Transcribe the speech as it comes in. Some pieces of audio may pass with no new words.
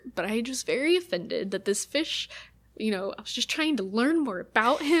but I was very offended that this fish, I was just trying to learn more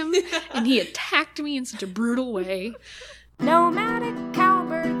about him, and he attacked me in such a brutal way. Nomadic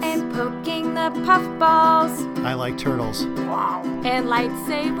cowbirds and poking the puffballs. I like turtles. Wow. And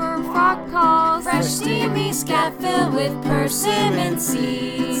lightsaber frog calls. Fresh steamy scat filled with persimmon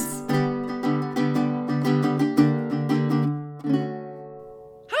seeds.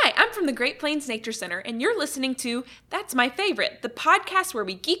 Hi, I'm from the Great Plains Nature Center, and you're listening to That's My Favorite, the podcast where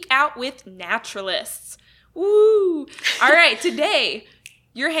we geek out with naturalists. Woo! All right, today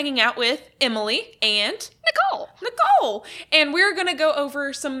you're hanging out with Emily and Nicole. And we're going to go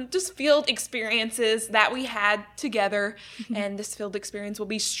over some just field experiences that we had together. And this field experience will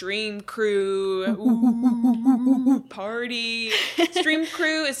be Stream Crew. Ooh, party. Stream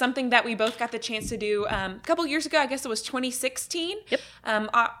Crew is something that we both got the chance to do a couple years ago. I guess it was 2016. Yep.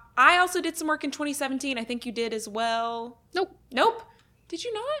 I also did some work in 2017. I think you did as well. Nope. Did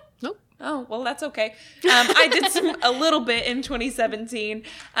you not? Nope. Oh, well, that's okay. I did a little bit in 2017,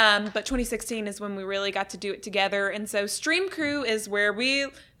 but 2016 is when we really got to do it together. And so Stream Crew is where we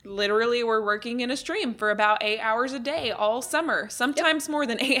literally were working in a stream for about 8 hours a day all summer, sometimes more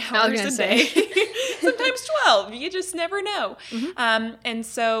than 8 hours a day, sometimes 12. You just never know. Mm-hmm. And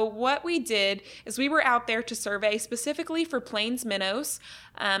so what we did is we were out there to survey specifically for plains minnows.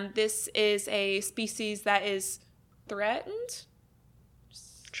 This is a species that is threatened.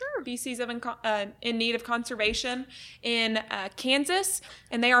 Species in need of conservation in Kansas,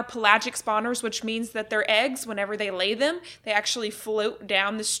 and they are pelagic spawners, which means that their eggs, whenever they lay them, they actually float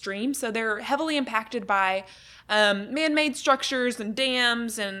down the stream. So they're heavily impacted by man-made structures and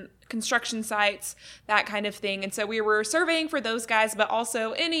dams and construction sites, that kind of thing. And so we were surveying for those guys, but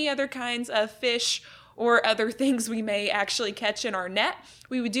also any other kinds of fish or other things we may actually catch in our net.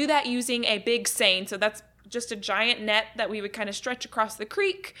 We would do that using a big seine. So that's just a giant net that we would kind of stretch across the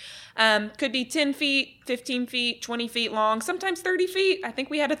creek. Could be 10 feet, 15 feet, 20 feet long, sometimes 30 feet. I think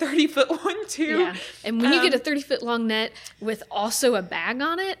we had a 30-foot one too. Yeah. And when you get a 30-foot long net with also a bag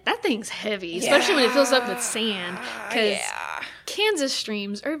on it, that thing's heavy, especially when it fills up with sand. Because Kansas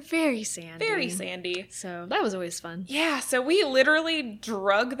streams are very sandy. Very sandy. So that was always fun. Yeah. So we literally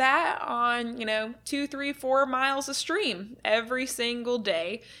drug that on, 2, 3, 4 miles of stream every single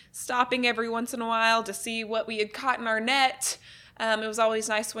day, stopping every once in a while to see what we had caught in our net. It was always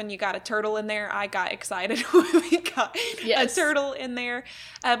nice when you got a turtle in there. I got excited when we got a turtle in there.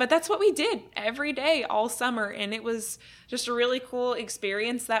 But that's what we did every day all summer. And it was just a really cool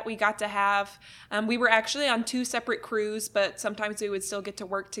experience that we got to have. We were actually on 2 separate crews, but sometimes we would still get to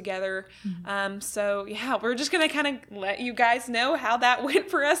work together. Mm-hmm. So yeah, we're just going to kind of let you guys know how that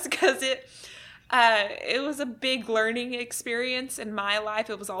went for us, because it was a big learning experience in my life.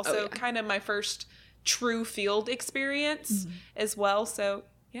 It was also kind of my first true field experience as well. So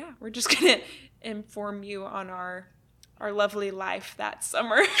yeah, we're just going to inform you on our lovely life that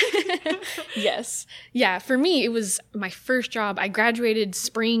summer. Yes. Yeah, for me, it was my first job. I graduated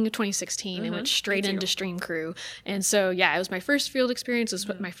spring 2016 and went straight into Stream Crew. And so, yeah, it was my first field experience. It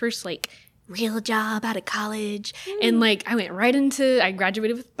was my first, real job out of college. And I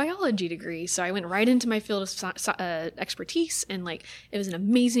graduated with a biology degree. So I went right into my field of expertise, and it was an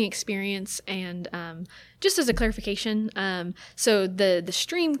amazing experience. And just as a clarification, so the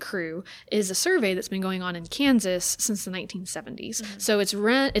Stream Crew is a survey that's been going on in Kansas since the 1970s. Mm-hmm. So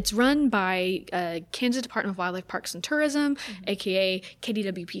it's run by Kansas Department of Wildlife, Parks and Tourism, aka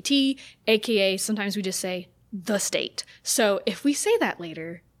KDWPT, aka sometimes we just say the state. So if we say that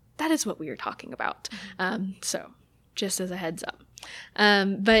later, that is what we were talking about. So just as a heads up.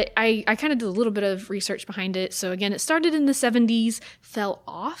 But I kind of did a little bit of research behind it. So again, it started in the 70s, fell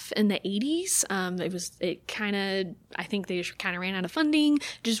off in the 80s. I think they just kind of ran out of funding,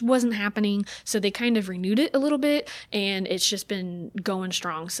 just wasn't happening. So they kind of renewed it a little bit, and it's just been going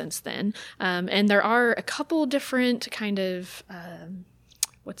strong since then. And there are a couple different kind of,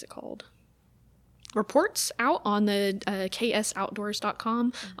 what's it called? Reports out on the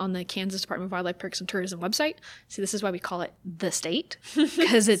ksoutdoors.com on the Kansas Department of Wildlife, Parks and Tourism website. See, this is why we call it the state,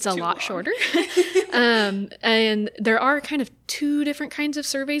 because it's a lot shorter. And there are kind of 2 different kinds of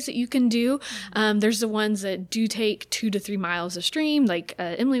surveys that you can do. There's the ones that do take 2 to 3 miles of stream, like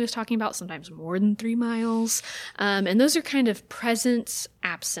Emily was talking about, sometimes more than 3 miles. And those are kind of presence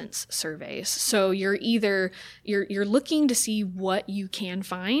absence surveys. So you're looking to see what you can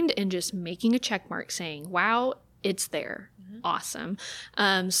find and just making a check mark saying, wow, it's there. Awesome.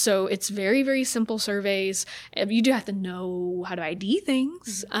 So it's very, very simple surveys. You do have to know how to ID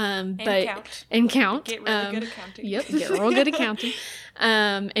things. And count. Get really good at counting. Yep, get real good at counting.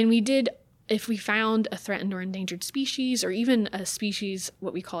 And we did if we found a threatened or endangered species, or even a species,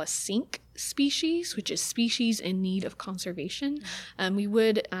 what we call a sink species, which is species in need of conservation, we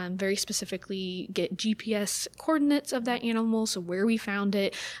would very specifically get GPS coordinates of that animal, so where we found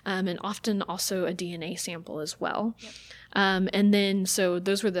it, and often also a DNA sample as well. Yep. And then, so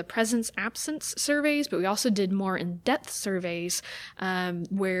those were the presence absence surveys, but we also did more in-depth surveys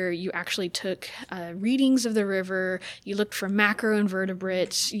where you actually took readings of the river, you looked for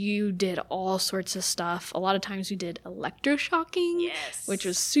macroinvertebrates, you did all sorts of stuff. A lot of times we did electroshocking, which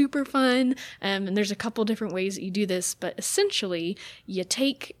was super fun. And there's a couple different ways that you do this, but essentially you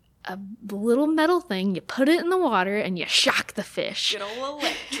take a little metal thing, you put it in the water, and you shock the fish. Good old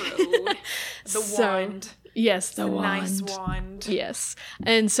electrode. Wand. Yes, the wand. Nice wand. Yes.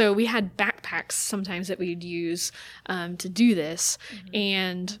 And so we had backpacks sometimes that we'd use to do this.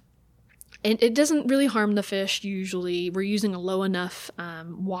 And it doesn't really harm the fish usually. We're using a low enough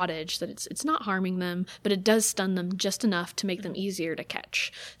wattage that it's not harming them, but it does stun them just enough to make them easier to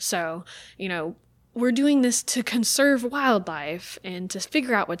catch. So, we're doing this to conserve wildlife and to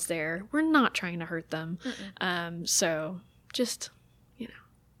figure out what's there. We're not trying to hurt them. So just,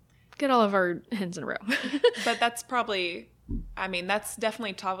 get all of our hens in a row. But that's probably, that's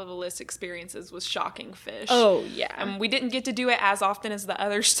definitely top of the list experiences with shocking fish. Oh, yeah. We didn't get to do it as often as the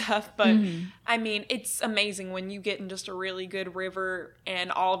other stuff, but it's amazing when you get in just a really good river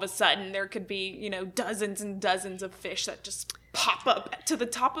and all of a sudden there could be, dozens and dozens of fish that just pop up to the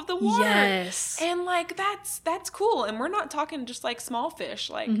top of the water. Yes. And that's cool. And we're not talking just like small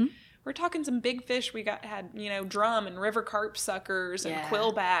fish, we're talking some big fish. We had drum and river carp suckers and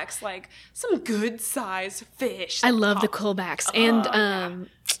quillbacks, like some good size fish. I love the quillbacks. And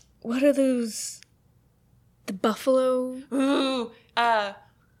what are those? The buffalo? Ooh,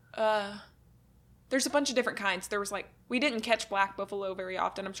 there's a bunch of different kinds. There was we didn't catch black buffalo very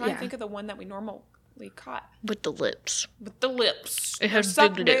often. I'm trying to think of the one that we normally caught. With the lips. It has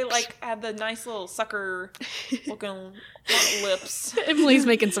big lips. They had the nice little sucker looking lips. Emily's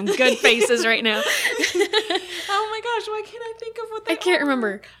making some good faces right now. Oh my gosh, why can't I think of what they are? I can't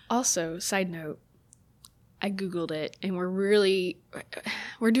remember. Also, side note, I Googled it, and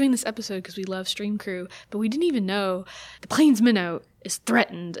we're doing this episode because we love Stream Crew, but we didn't even know the Plains minnow is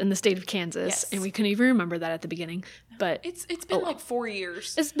threatened in the state of Kansas, and we couldn't even remember that at the beginning. But it's been 4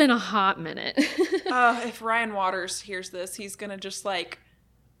 years. It's been a hot minute. If Ryan Waters hears this, he's gonna just he's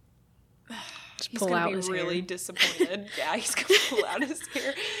pull gonna out be his really hair. Disappointed. Yeah, he's gonna pull out his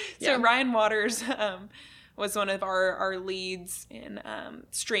hair. So Ryan Waters was one of our leads in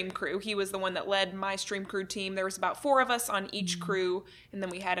Stream Crew. He was the one that led my Stream Crew team. There was about 4 of us on each crew, and then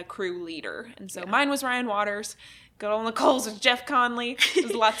we had a crew leader. And so mine was Ryan Waters. Good old Nicole's was Jeff Conley. It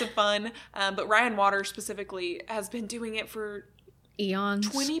was lots of fun. But Ryan Waters specifically has been doing it for eons.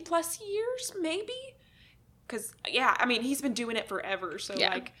 20 plus years, maybe? Because, he's been doing it forever. So,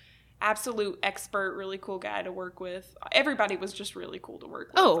 absolute expert, really cool guy to work with. Everybody was just really cool to work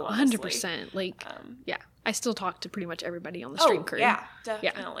with. Oh, honestly. 100%. I still talk to pretty much everybody on the Stream Crew. Yeah,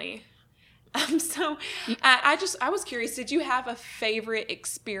 definitely. Yeah. I was curious, did you have a favorite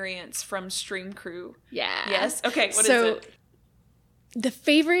experience from Stream Crew? Yeah. Yes? Okay, what is it? The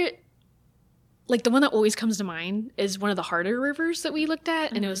favorite, the one that always comes to mind is one of the harder rivers that we looked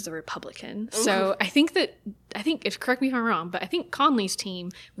at, and it was the Republican. Ooh. So I think, if correct me if I'm wrong, but I think Conley's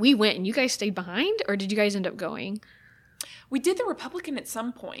team, we went and you guys stayed behind, or did you guys end up going? We did the Republican at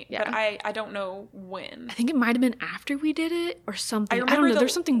some point, but I don't know when. I think it might have been after we did it or something. I don't know.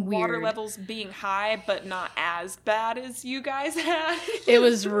 There's something weird. Water levels being high, but not as bad as you guys had. It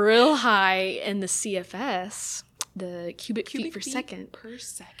was real high in the CFS, the cubic feet per second.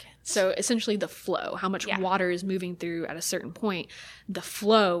 So essentially the flow, how much water is moving through at a certain point, the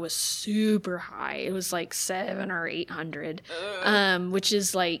flow was super high. It was 700 or 800, which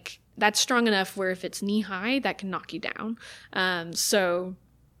is that's strong enough where if it's knee high, that can knock you down. So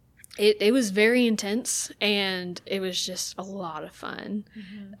it was very intense, and it was just a lot of fun.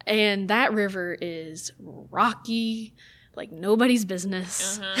 Mm-hmm. And that river is rocky, like nobody's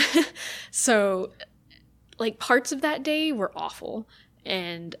business. Uh-huh. So parts of that day were awful,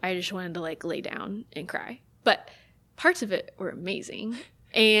 and I just wanted to lay down and cry. But parts of it were amazing.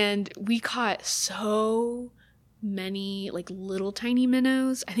 And we caught so many little tiny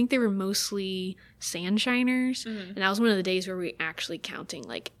minnows. I think they were mostly sand shiners. Mm-hmm. And that was one of the days where we were actually counting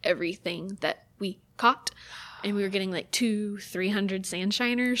everything that we caught. And we were getting 200-300 sand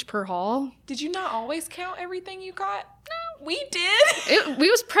shiners per haul. Did you not always count everything you caught? No, we did. We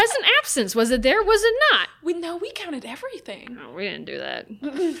was present absence. Was it there? Was it not? We counted everything. No, we didn't do that.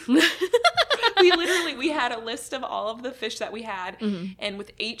 we had a list of all of the fish that we had, and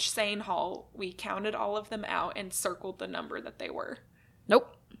with each seine haul, we counted all of them out and circled the number that they were.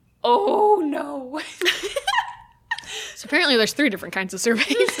 Nope. Oh, no. So apparently there's 3 different kinds of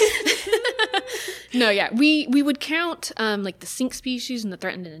surveys. No, yeah. We would count like the sink species and the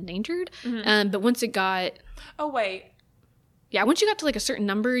threatened and endangered. But once it got... Oh, wait. Yeah, once you got to like a certain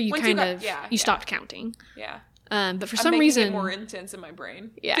number, you stopped counting. Yeah. But for some reason... it more intense in my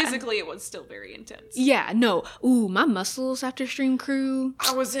brain. Yeah. Physically, it was still very intense. Yeah, no. Ooh, my muscles after stream crew.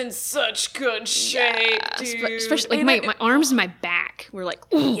 I was in such good shape, dude. Especially like my arms and my back were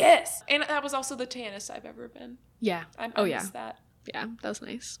like, ooh. Yes. And that was also the tannest I've ever been. Yeah. I missed that. Yeah, that was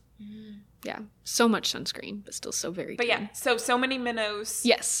nice. Yeah, so much sunscreen, but still so very. But tan. yeah, so many minnows.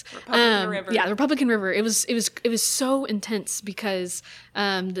 Yes, Republican River. Yeah, the Republican River. It was so intense because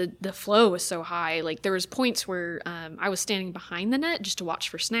the flow was so high. Like there was points where I was standing behind the net just to watch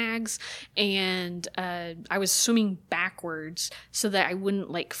for snags, and I was swimming backwards so that I wouldn't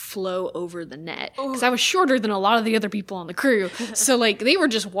like flow over the net because I was shorter than a lot of the other people on the crew. So like they were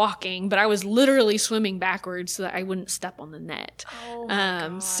just walking, but I was literally swimming backwards so that I wouldn't step on the net. Oh my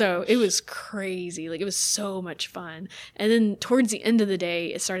gosh. So it was crazy. Like it was so much fun. And then towards the end of the day,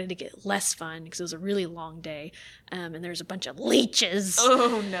 it started to get less fun because it was a really long day. And there's a bunch of leeches.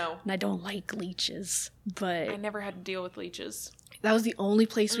 Oh no. And I don't like leeches, but I never had to deal with leeches. That was the only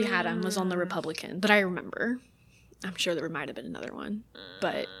place we had them was on the Republican that I remember. I'm sure there might have been another one,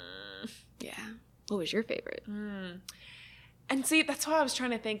 but yeah. What was your favorite? And see, that's why I was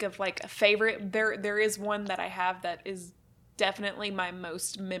trying to think of like a favorite. There is one that I have that is definitely my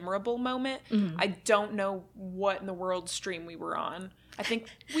most memorable moment. I don't know what in the world stream we were on. I think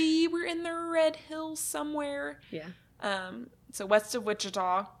we were in the Red Hills somewhere. Yeah. So west of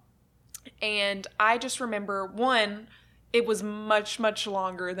Wichita. And I just remember, one, it was much, much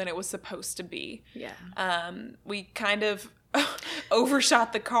longer than it was supposed to be. Yeah. We kind of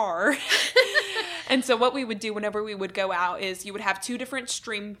overshot the car. And so what we would do whenever we would go out is you would have 2 different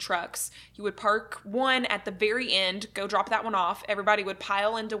stream trucks. You would park one at the very end, go drop that one off. Everybody would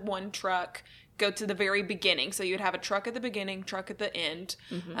pile into one truck, go to the very beginning. So you'd have a truck at the beginning, truck at the end.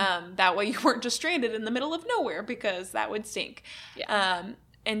 That way you weren't just stranded in the middle of nowhere because that would stink. Yeah.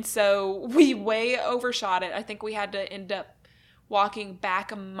 And so we way overshot it. I think we had to end up walking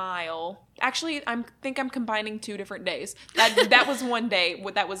back a mile. Actually, I think I'm combining 2 different days. That was one day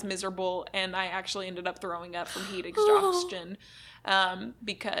that was miserable, and I actually ended up throwing up from heat exhaustion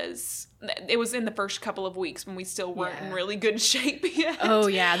because it was in the first couple of weeks when we still weren't in really good shape yet. Oh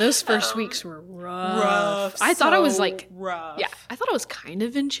yeah, those first weeks were rough. I thought I was like rough. Yeah, I thought I was kind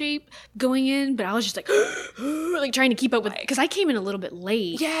of in shape going in, but I was just like like trying to keep up with because I came in a little bit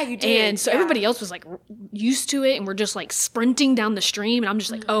late. Yeah, you did. And so everybody else was like used to it, and we're just like sprinting down the stream, and I'm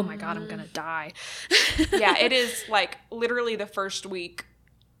just like, oh my god, I'm gonna die. Yeah, it is like literally the first week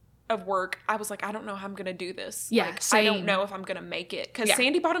of work, I was like, I don't know how I'm gonna do this. Yeah, like, same. I don't know if I'm gonna make it because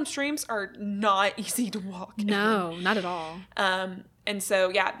sandy bottom streams are not easy to walk. No, not at all. And so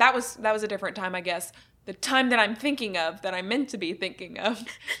yeah, that was a different time, I guess. The time that I'm thinking of, that I meant to be thinking of,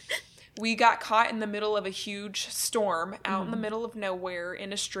 we got caught in the middle of a huge storm out in the middle of nowhere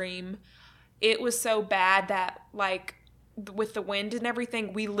in a stream. It was so bad that like with the wind and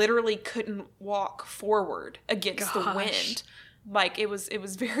everything, we literally couldn't walk forward against the wind. Like it was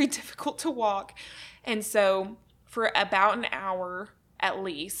very difficult to walk. And so for about an hour at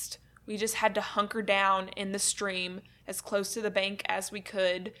least, we just had to hunker down in the stream as close to the bank as we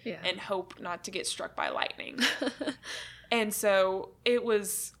could and hope not to get struck by lightning. And so it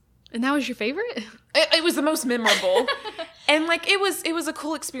was... And that was your favorite? It was the most memorable. And like it was a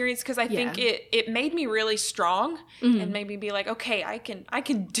cool experience because I think it made me really strong and made me be like, okay, I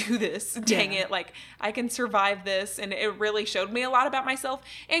can do this. Dang it. Like I can survive this. And it really showed me a lot about myself.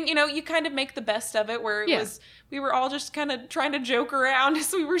 And you know, you kind of make the best of it where it was, we were all just kind of trying to joke around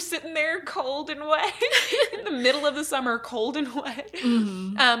as we were sitting there cold and wet in the middle of the summer, cold and wet.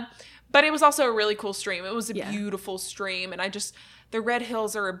 But it was also a really cool stream. It was a beautiful stream. And the Red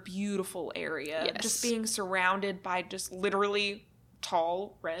Hills are a beautiful area. Yes. Just being surrounded by just literally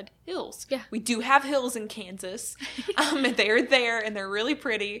tall red hills. Yeah. We do have hills in Kansas. And they're there and they're really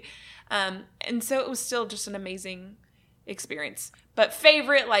pretty. And so it was still just an amazing experience. But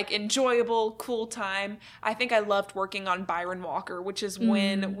favorite, like enjoyable, cool time. I think I loved working on Byron Walker, which is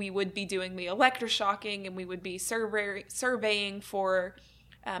when we would be doing the electroshocking and we would be surveying for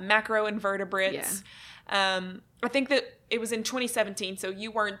macroinvertebrates. I think that it was in 2017, so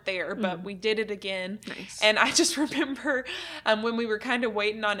you weren't there, but we did it again. Nice. And I just remember when we were kind of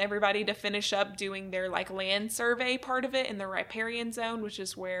waiting on everybody to finish up doing their like land survey part of it in the riparian zone, which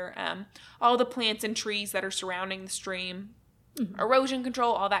is where all the plants and trees that are surrounding the stream, erosion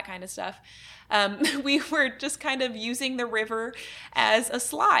control, all that kind of stuff. We were just kind of using the river as a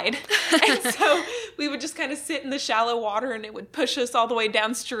slide. And so we would just kind of sit in the shallow water and it would push us all the way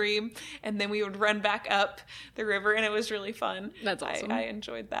downstream. And then we would run back up the river and it was really fun. That's awesome. I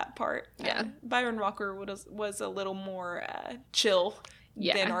enjoyed that part. Yeah. Byron Walker was a little more chill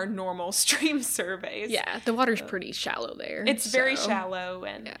than our normal stream surveys. Yeah, the water's pretty shallow there. It's very shallow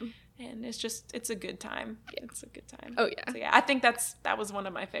and it's a good time. Yeah. It's a good time. Oh yeah. So yeah, I think that was one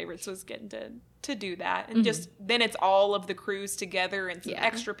of my favorites, was getting to do that. And just then it's all of the crews together and some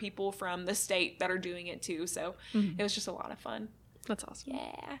extra people from the state that are doing it too. So it was just a lot of fun. That's awesome.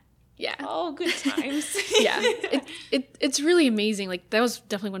 Yeah. Yeah. Oh, good times. Yeah. It's really amazing. Like that was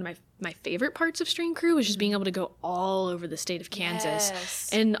definitely one of my favorite parts of Stream Crew, was just being able to go all over the state of Kansas. Yes.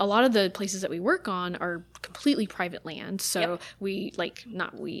 And a lot of the places that we work on are completely private land. So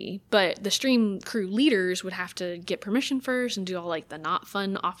but the Stream Crew leaders would have to get permission first and do all like the not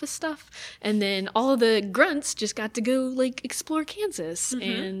fun office stuff. And then all of the grunts just got to go like explore Kansas.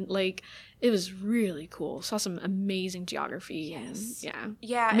 And like it was really cool. Saw some amazing geography. Yes. And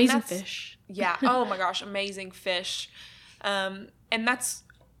Yeah. amazing fish. Yeah. Oh my gosh, amazing fish. And that's,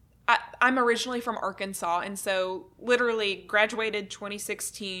 I'm originally from Arkansas, and so literally graduated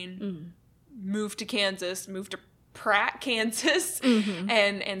 2016, moved to Kansas, moved to Pratt, Kansas,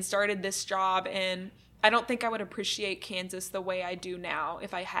 and started this job. And I don't think I would appreciate Kansas the way I do now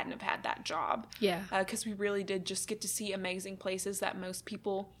if I hadn't have had that job. Yeah. Because we really did just get to see amazing places that most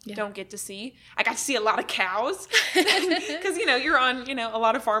people don't get to see. I got to see a lot of cows because, you're on, a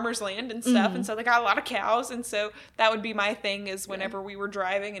lot of farmers' land and stuff. And so they got a lot of cows. And so that would be my thing, is whenever we were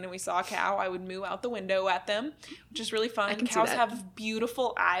driving and we saw a cow, I would moo out the window at them, which is really fun. Cows have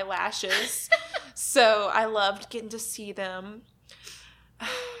beautiful eyelashes. So I loved getting to see them.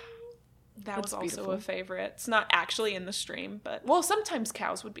 That was also beautiful. a favorite. It's not actually in the stream, but sometimes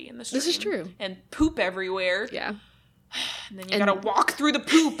cows would be in the stream. This is true. And poop everywhere. Yeah. And then you gotta walk through the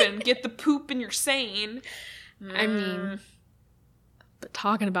poop and get the poop in your seine. I mean, but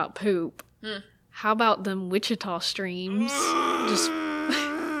talking about poop, how about them Wichita streams?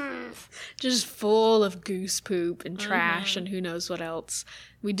 Just full of goose poop and trash and who knows what else.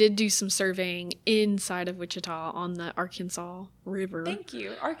 We did do some surveying inside of Wichita on the Arkansas River. Thank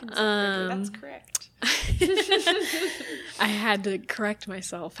you. Arkansas River, that's correct. I had to correct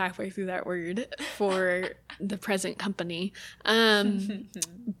myself halfway through that word for the present company.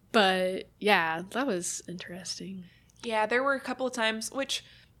 But yeah, that was interesting. Yeah, there were a couple of times, which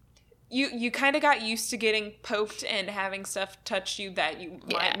you kind of got used to getting poked and having stuff touch you that you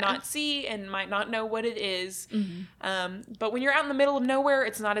might not see and might not know what it is. But when you're out in the middle of nowhere,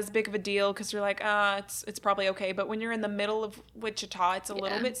 it's not as big of a deal because you're like, it's probably okay. But when you're in the middle of Wichita, it's a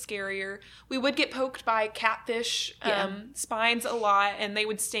little bit scarier. We would get poked by catfish spines a lot, and they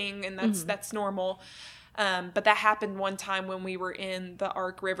would sting, and that's normal. But that happened one time when we were in the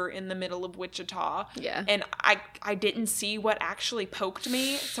Ark River in the middle of Wichita. Yeah. And I didn't see what actually poked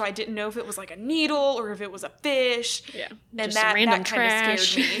me, so I didn't know if it was like a needle or if it was a fish. Yeah. And just random kind of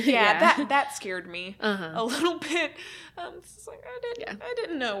scared me. Yeah, that scared me a little bit. It's like I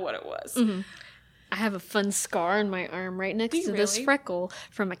didn't know what it was. I have a fun scar on my arm right next to this freckle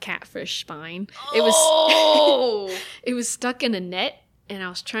from a catfish spine. Oh! It was stuck in a net. And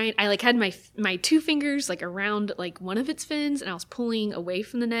I had my two fingers like around like one of its fins, and I was pulling away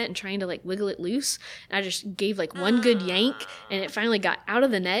from the net and trying to like wiggle it loose. And I just gave like one good yank, and it finally got out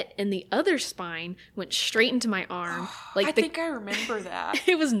of the net, and the other spine went straight into my arm. Like I think I remember that.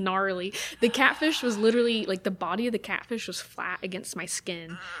 It was gnarly. The catfish was literally like, the body of the catfish was flat against my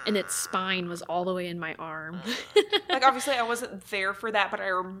skin, and its spine was all the way in my arm. Like obviously I wasn't there for that, but I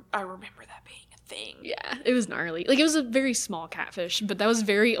remember that being thing. Yeah, it was gnarly. Like it was a very small catfish, but that was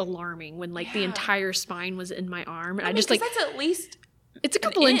very alarming when like the entire spine was in my arm. And I just like, that's at least it's a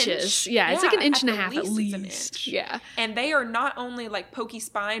couple inches. Yeah, it's like an inch and a half at least. Yeah. And they are not only like pokey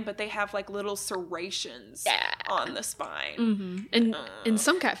spine, but they have like little serrations on the spine. And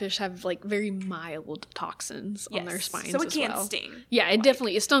some catfish have like very mild toxins on their spines as well. So it can't sting. Yeah,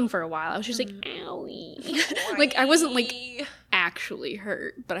 it stung for a while. I was just like, owie. Like I wasn't like actually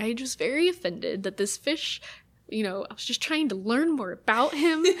hurt, but I was very offended that this fish, I was just trying to learn more about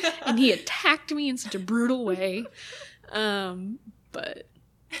him and he attacked me in such a brutal way. But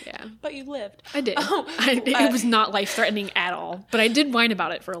yeah. But you lived. I did. It was not life-threatening at all, but I did whine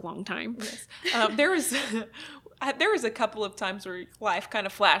about it for a long time. Yes. There was there was a couple of times where life kind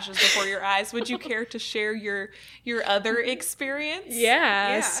of flashes before your eyes. Would you care to share your other experience?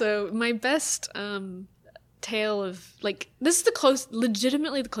 Yeah. So my best tale of, like, this is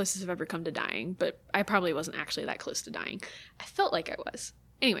legitimately the closest I've ever come to dying, but I probably wasn't actually that close to dying. I felt like I was.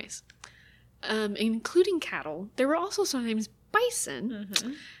 Anyways, including cattle, there were also sometimes bison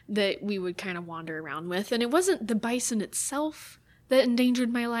that we would kind of wander around with, and it wasn't the bison itself that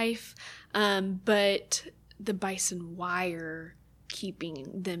endangered my life, but the bison wire keeping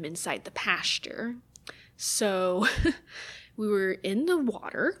them inside the pasture. So we were in the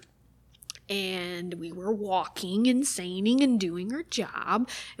water and we were walking and seining and doing our job,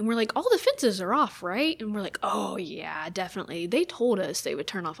 and we're like, all the fences are off, right? And we're like, oh yeah, definitely. They told us they would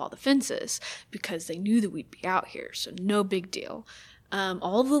turn off all the fences because they knew that we'd be out here, so no big deal.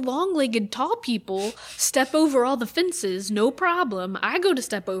 All the long-legged tall people step over all the fences, no problem. I go to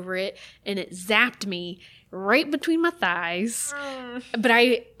step over it, and it zapped me right between my thighs. But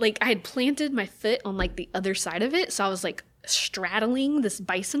I had planted my foot on, like, the other side of it, so I was, like, straddling this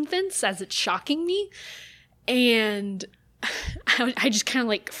bison fence as it's shocking me. And I just kind of,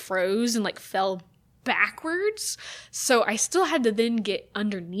 like, froze and, like, fell backwards. So I still had to then get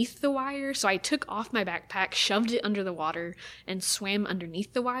underneath the wire. So I took off my backpack, shoved it under the water, and swam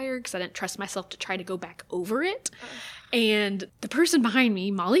underneath the wire because I didn't trust myself to try to go back over it. And the person behind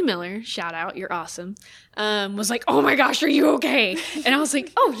me, Molly Miller, shout out, you're awesome, was like, oh my gosh, are you okay? And I was like,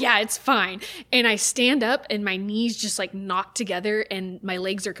 oh yeah, it's fine. And I stand up and my knees just like knock together and my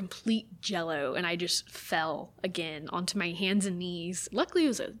legs are complete jello. And I just fell again onto my hands and knees. Luckily it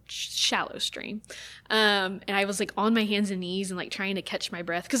was a shallow stream. And I was like on my hands and knees and like trying to catch my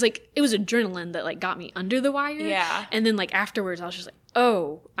breath. Cause like it was adrenaline that like got me under the wire. Yeah. And then like afterwards I was just like,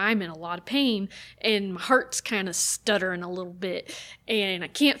 oh, I'm in a lot of pain and my heart's kind of stuttering a little bit and I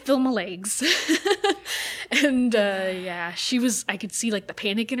can't feel my legs. And yeah, I could see like the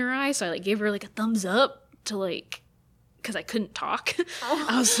panic in her eyes. So I like gave her like a thumbs up to like, cause I couldn't talk.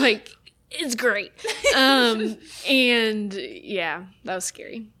 I was like, it's great. And yeah, that was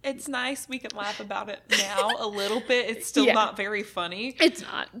scary. It's nice. We can laugh about it now a little bit. It's still not very funny. It's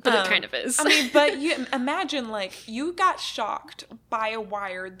not, but it kind of is. I mean, but you imagine like you got shocked by a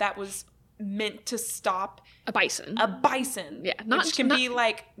wire that was meant to stop a bison. Yeah. Which can be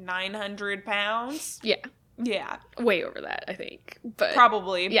like 900 pounds. Yeah. Yeah. Way over that, I think. But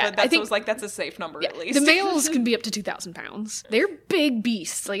probably. Yeah, but that's a safe number at least. The males can be up to 2,000 pounds. They're big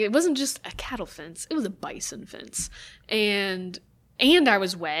beasts. Like, it wasn't just a cattle fence. It was a bison fence. And I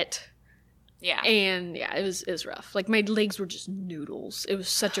was wet. Yeah. And yeah, it was rough. Like, my legs were just noodles. It was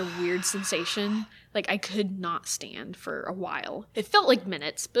such a weird sensation. Like, I could not stand for a while. It felt like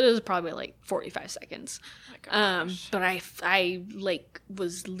minutes, but it was probably like 45 seconds. Oh my gosh. But I like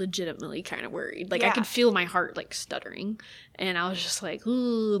was legitimately kind of worried. Like, I could feel my heart like stuttering. And I was just like,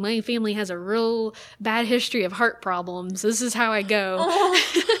 ooh, my family has a real bad history of heart problems. This is how I go.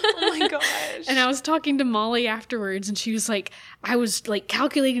 Oh my gosh. And I was talking to Molly afterwards, and she was like, I was like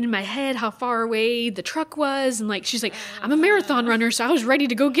calculating in my head how far away the truck was. And like, she's like, I'm a marathon runner, so I was ready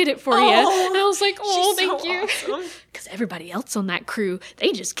to go get it for you. And I was like, oh, thank you. Because everybody else on that crew,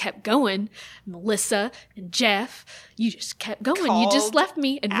 they just kept going. Melissa and Jeff, you just kept going. You just left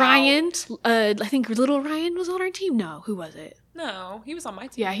me. And Ryan, I think little Ryan was on our team. No, who was it? No, he was on my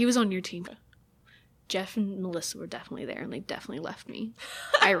team. Yeah, he was on your team. Jeff and Melissa were definitely there, and they definitely left me.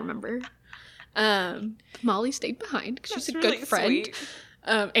 I remember. Molly stayed behind because she's a really good friend.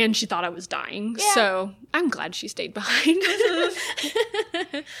 And she thought I was dying. Yeah. So I'm glad she stayed behind.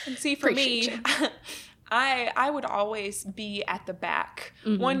 And see, for me, I would always be at the back.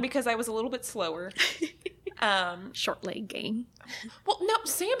 Mm-hmm. One, because I was a little bit slower. Short leg gang. Well, no,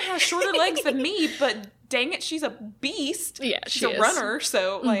 Sam has shorter legs than me, but dang it, she's a beast. Yeah, she's a runner.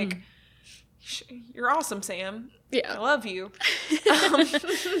 So, like, you're awesome, Sam. Yeah. I love you.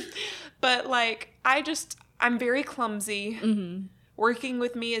 But, like, I'm very clumsy. Mm-hmm. Working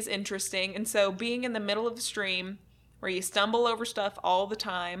with me is interesting. And so being in the middle of the stream where you stumble over stuff all the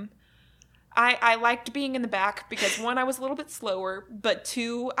time, I liked being in the back because, one, I was a little bit slower, but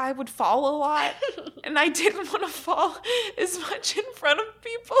two, I would fall a lot. And I didn't want to fall as much in front of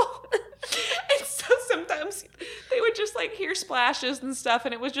people. And so sometimes they would just, like, hear splashes and stuff,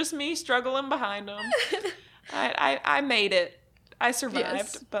 and it was just me struggling behind them. I made it. I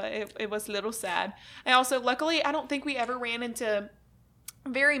survived, but it was a little sad. I also, luckily, I don't think we ever ran into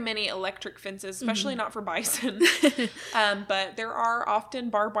very many electric fences, especially not for bison. But there are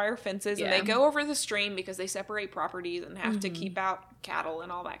often barbed wire fences, and they go over the stream because they separate properties and have to keep out cattle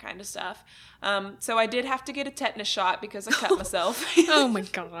and all that kind of stuff. So I did have to get a tetanus shot because I cut myself. Oh my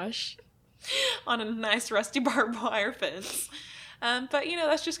gosh. on a nice rusty barbed wire fence. But, you know,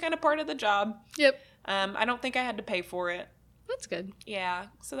 that's just kind of part of the job. Yep. I don't think I had to pay for it. That's good. Yeah,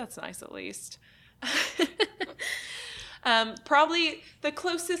 so that's nice at least. Probably the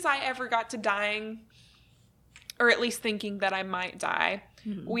closest I ever got to dying, or at least thinking that I might die,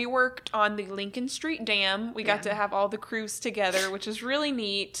 we worked on the Lincoln Street Dam. We got to have all the crews together, which is really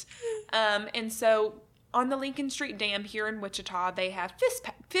neat. And so on the Lincoln Street Dam here in Wichita, they have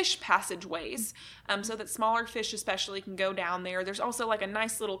fish passageways, so that smaller fish especially can go down there. There's also like a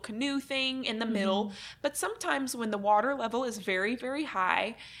nice little canoe thing in the middle. But sometimes when the water level is very, very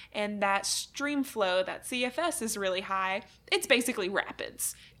high and that stream flow, that CFS is really high, it's basically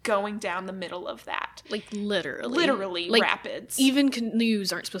rapids going down the middle of that. Like literally. Literally like, rapids. Even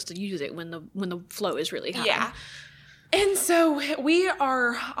canoes aren't supposed to use it when the flow is really high. Yeah. And so we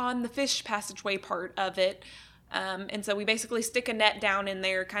are on the fish passageway part of it. And so we basically stick a net down in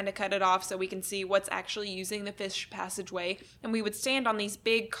there, kind of cut it off so we can see what's actually using the fish passageway. And we would stand on these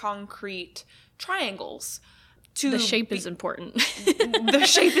big concrete triangles. The shape is important. The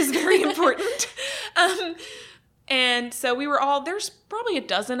shape is very important. And so we were all, there's probably a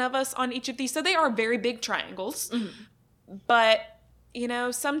dozen of us on each of these. So they are very big triangles. But, you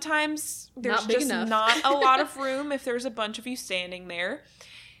know, sometimes there's just not a lot of room if there's a bunch of you standing there.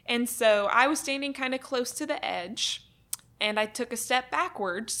 And so I was standing kind of close to the edge, and I took a step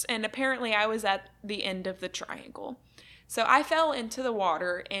backwards, and apparently I was at the end of the triangle. So I fell into the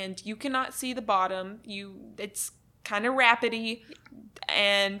water, and you cannot see the bottom. It's kind of rapidy,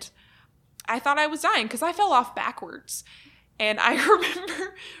 and I thought I was dying because I fell off backwards. And I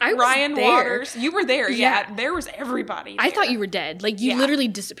remember Ryan Waters. You were there, yeah. There was everybody there. I thought you were dead. Like, you literally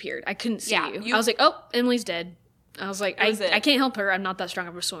disappeared. I couldn't see you. I was like, oh, Emily's dead. I was like, I can't help her. I'm not that strong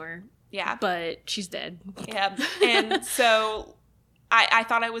of a swimmer. Yeah. But she's dead. Yeah. And so I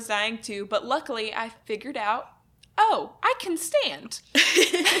thought I was dying too. But luckily, I figured out, oh, I can stand.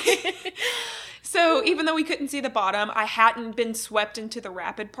 So even though we couldn't see the bottom, I hadn't been swept into the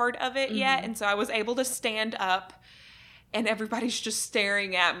rapid part of it yet. And so I was able to stand up. And everybody's just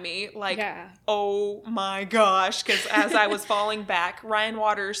staring at me like, oh my gosh. Because as I was falling back, Ryan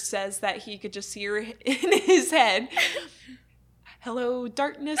Waters says that he could just hear in his head, hello,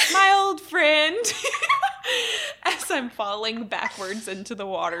 darkness, my old friend. As I'm falling backwards into the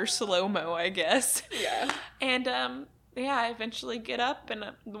water, slow-mo, I guess. Yeah. And, I eventually get up, and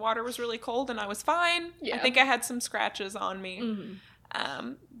the water was really cold, and I was fine. Yeah. I think I had some scratches on me.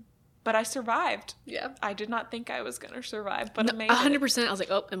 But I survived. Yeah. I did not think I was going to survive, but I made 100%. it. I was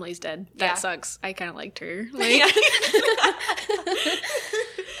like, oh, Emily's dead. That sucks. I kind of liked her. Like,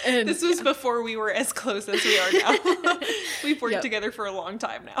 and, this was before we were as close as we are now. We've worked together for a long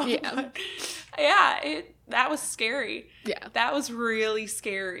time now. Yeah. But, that was scary. Yeah. That was really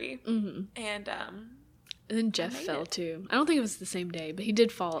scary. And then Jeff fell too. I don't think it was the same day, but he did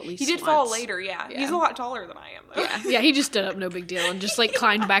fall at least once. He did fall later, yeah. He's a lot taller than I am, though. Yeah, he just stood up, no big deal, and just like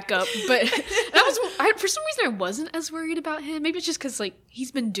climbed back up. But for some reason, I wasn't as worried about him. Maybe it's just because like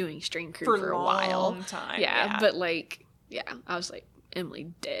he's been doing stream crew for a while. Long time. Yeah, but like, I was like,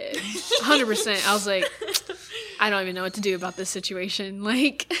 Emily dead. 100%. I was like, I don't even know what to do about this situation.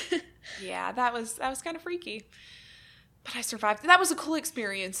 Like, yeah, that was kind of freaky. But I survived. That was a cool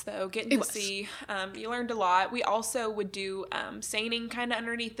experience, though, getting to see. You learned a lot. We also would do seining kind of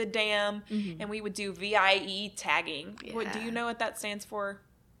underneath the dam, and we would do VIE tagging. Yeah. Do you know what that stands for?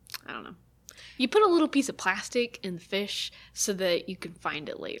 I don't know. You put a little piece of plastic in the fish so that you can find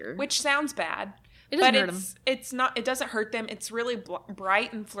it later. Which sounds bad. It doesn't hurt them. It's not. It doesn't hurt them. It's really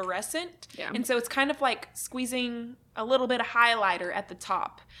bright and fluorescent. Yeah. And so it's kind of like squeezing a little bit of highlighter at the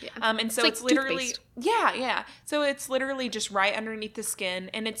top. Yeah. And so it's literally toothpaste. Yeah. So it's literally just right underneath the skin,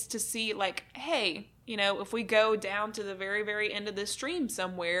 and it's to see like, hey, you know, if we go down to the very, very end of the stream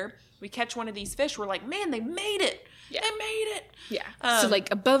somewhere, we catch one of these fish, we're like, man, they made it. Yeah. They made it. Yeah. So like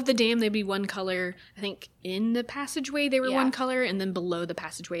above the dam, they'd be one color. I think in the passageway, they were one color. And then below the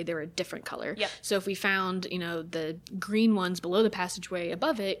passageway, they were a different color. Yep. So if we found, you know, the green ones below the passageway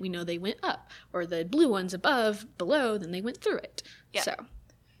above it, we know they went up. Or the blue ones below, then they went through it. Yeah. So,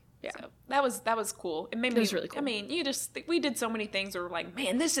 yeah. So that was cool. It made me really cool. I mean, we did so many things where we're like,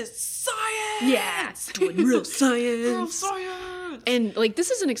 man, this is science. Yeah. Doing real science. Real science. And like,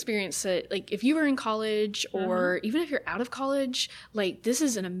 this is an experience that like, if you were in college or even if you're out of college, like this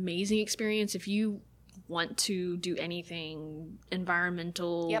is an amazing experience if you want to do anything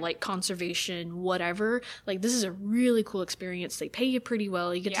environmental, Yep. like conservation, whatever, like this is a really cool experience. They pay you pretty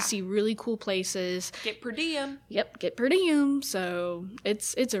well. You get to see really cool places. Get per diem. Yep, get per diem. So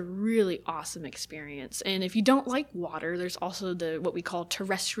it's a really awesome experience. And if you don't like water, there's also what we call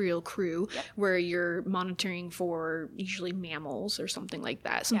terrestrial crew, where you're monitoring for usually mammals or something like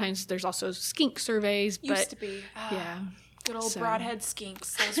that. Sometimes there's also skink surveys. Used to be. Yeah. Good old broadhead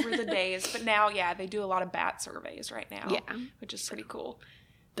skinks. Those were the days. But now, they do a lot of bat surveys right now. Yeah. Which is pretty cool.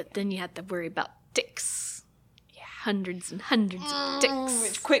 But then you have to worry about ticks. Yeah. Hundreds and hundreds of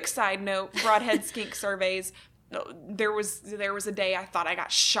ticks. Quick side note, broadhead skink surveys. There was a day I thought I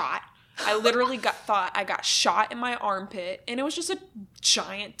got shot. I literally thought I got shot in my armpit, and it was just a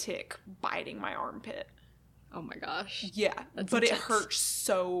giant tick biting my armpit. Oh my gosh. Yeah. That's but intense. it hurt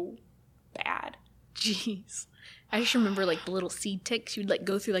so bad. Jeez. I just remember like the little seed ticks. You'd like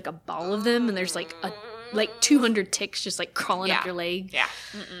go through like a ball of them, and there's like 200 ticks just like crawling up your leg. Yeah.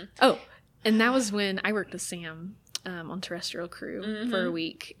 Oh, and that was when I worked with Sam on terrestrial crew for a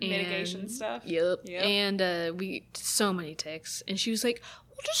week. And, Mitigation stuff. Yep. And we so many ticks, and she was like,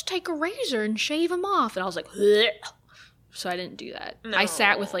 "Well, just take a razor and shave them off." And I was like, "Ugh." So I didn't do that. No. I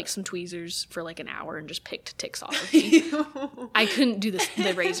sat with like some tweezers for like an hour and just picked ticks off of me. I couldn't do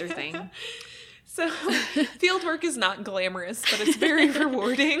the razor thing. So field work is not glamorous, but it's very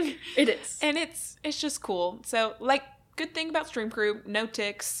rewarding. It is. And it's just cool. So like, good thing about stream crew, no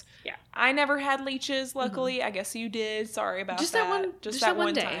ticks. Yeah. I never had leeches, luckily. I guess you did. Sorry about that. Just that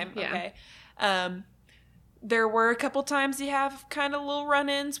one day. time. Yeah. Okay. There were a couple times you have kind of little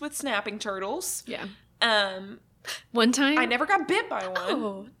run-ins with snapping turtles. Yeah. Um, One time I never got bit by one.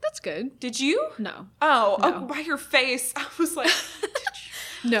 Oh, that's good. Did you? No. Oh, by your face. I was like,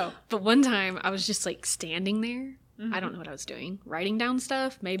 No, but one time I was just like standing there. I don't know what I was doing. Writing down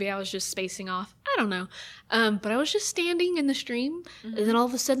stuff. Maybe I was just spacing off. I don't know. But I was just standing in the stream, and then all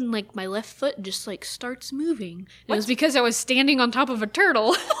of a sudden, like, my left foot just like starts moving. And it was because I was standing on top of a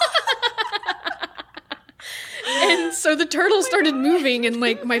turtle. And so the turtle started moving, and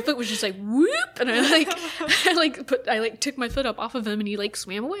like my foot was just like whoop, and I took my foot up off of him, and he like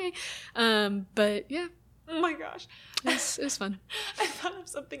swam away. But yeah. oh my gosh. It was fun. I thought of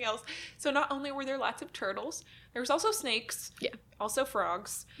something else. So not only were there lots of turtles, there was also snakes. Yeah. Also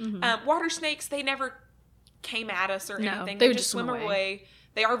frogs. Water snakes, they never came at us or anything. they They would just swim away.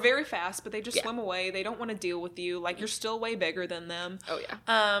 They are very fast, but they just swim away. They don't want to deal with you. Like, you're still way bigger than them. Oh,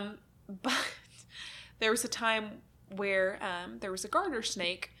 yeah. But there was a time where there was a garter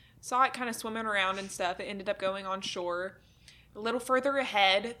snake. Saw it kind of swimming around and stuff. It ended up going on shore. A little further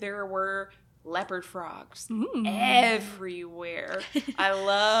ahead, there were leopard frogs everywhere. I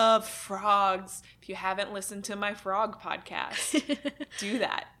love frogs. If you haven't listened to my frog podcast, do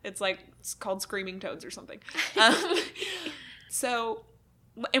that. It's called Screaming Toads or something. So,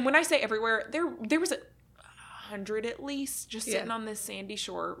 and when I say everywhere, there was 100 at least just sitting on this sandy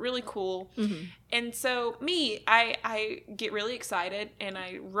shore. Really cool. And so I get really excited and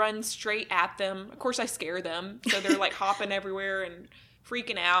I run straight at them. Of course I scare them, so they're like hopping everywhere and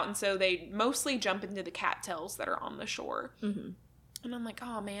freaking out, and so they mostly jump into the cattails that are on the shore. And I'm like,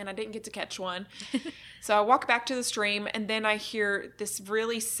 oh man, I didn't get to catch one. So I walk back to the stream, and then I hear this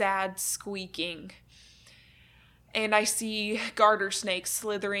really sad squeaking, and I see garter snakes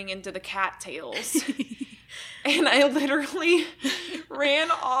slithering into the cattails. And I literally ran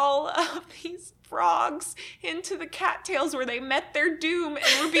all of these frogs into the cattails where they met their doom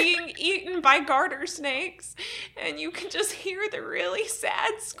and were being eaten by garter snakes. And you can just hear the really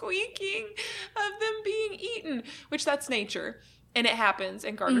sad squeaking of them being eaten, which that's nature. And it happens,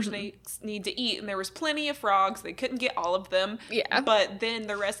 and garter snakes need to eat. And there was plenty of frogs. They couldn't get all of them. Yeah. But then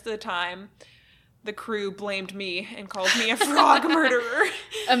the rest of the time, the crew blamed me and called me a frog murderer.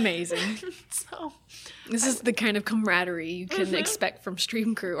 Amazing. So this is the kind of camaraderie you can expect from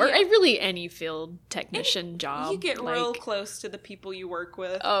stream crew, or really any field technician job. You get real close to the people you work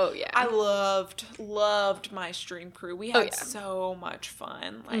with. Oh yeah. I loved my stream crew. We had so much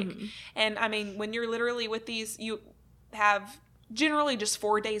fun. And I mean, when you're literally with these, you have generally just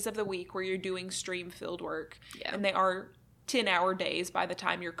 4 days of the week where you're doing stream field work. Yeah. And they are 10-hour days by the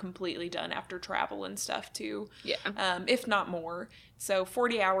time you're completely done after travel and stuff too. Yeah. If not more. So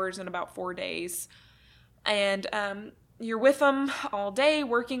 40 hours in about 4 days. And you're with them all day,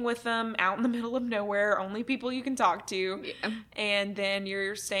 working with them out in the middle of nowhere, only people you can talk to. Yeah. And then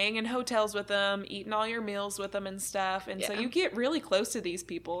you're staying in hotels with them, eating all your meals with them and stuff. And so you get really close to these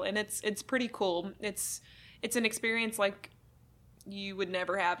people, and it's pretty cool. It's an experience like you would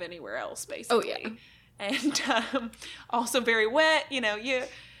never have anywhere else, basically. Oh, yeah. And also very wet.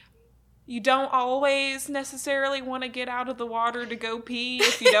 You You don't always necessarily want to get out of the water to go pee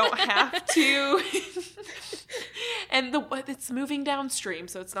if you don't have to. And it's moving downstream,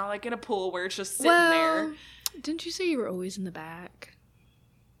 so it's not like in a pool where it's just sitting there. Didn't you say you were always in the back?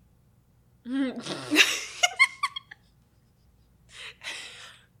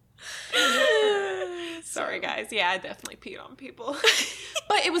 Sorry, guys. Yeah, I definitely peed on people.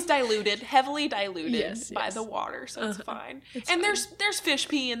 But it was heavily diluted by the water, so it's fine. There's fish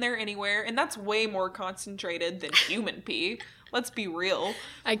pee in there anywhere, and that's way more concentrated than human pee. Let's be real.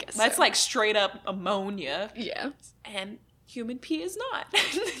 I guess that's like straight up ammonia. Yeah. And human pee is not.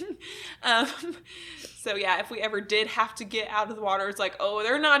 So yeah, if we ever did have to get out of the water, it's like, oh,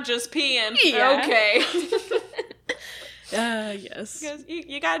 they're not just peeing. Yeah. Okay. Yes. Because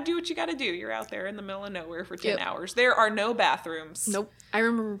you got to do what you got to do. You're out there in the middle of nowhere for 10 hours. There are no bathrooms. Nope. I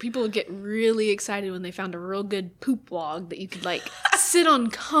remember people would get really excited when they found a real good poop log that you could like sit on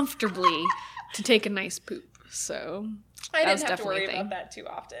comfortably to take a nice poop. So I didn't have to worry about that too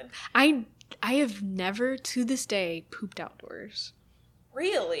often. I have never to this day pooped outdoors.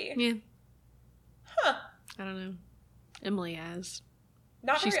 Really? Yeah. Huh. I don't know. Emily has.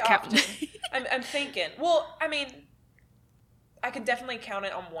 Not very often. I'm thinking. Well, I mean, I could definitely count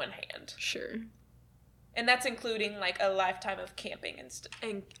it on one hand. Sure. And that's including like a lifetime of camping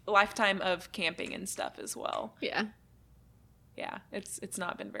and stuff as well. Yeah. Yeah, it's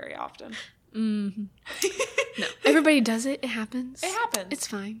not been very often. Mm-hmm. No, everybody does it. It happens. It happens. It's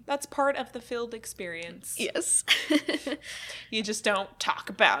fine. That's part of the field experience. Yes. You just don't talk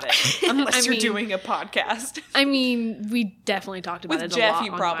about it unless you're doing a podcast. I mean, we definitely talked about with it Jeff, a lot.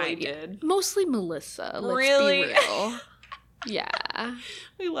 You probably did. Mostly Melissa. Let's really? be real. Yeah.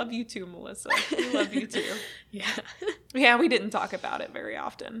 We love you too, Melissa. We love you too. Yeah. Yeah, we didn't talk about it very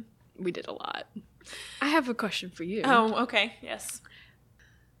often. We did a lot. I have a question for you. Oh, okay. Yes.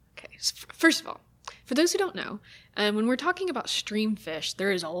 Okay. First of all, for those who don't know, when we're talking about stream fish,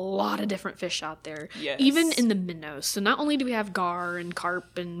 there is a lot of different fish out there. Yes. Even in the minnows. So not only do we have gar and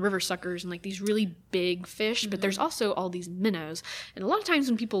carp and river suckers and like these really big fish, but there's also all these minnows. And a lot of times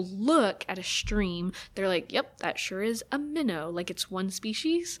when people look at a stream, they're like, yep, that sure is a minnow. Like it's one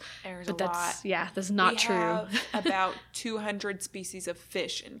species. There's but a lot. Yeah, that's not true. We have about 200 species of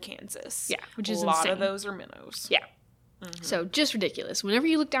fish in Kansas. Yeah, which is a lot insane. of those are minnows. Yeah. So just ridiculous. Whenever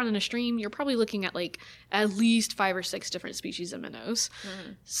you look down in a stream, you're probably looking at like at least 5 or 6 different species of minnows.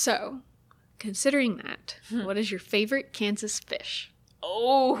 So considering that, what is your favorite Kansas fish?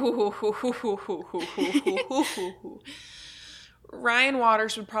 Oh, Ryan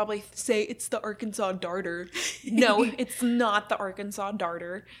Waters would probably say it's the Arkansas darter. No, it's not the Arkansas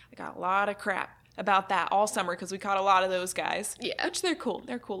darter. I got a lot of crap about that all summer because we caught a lot of those guys. Yeah. Which they're cool.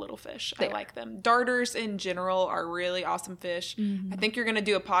 They're cool little fish. I like them. Darters in general are really awesome fish. I think you're going to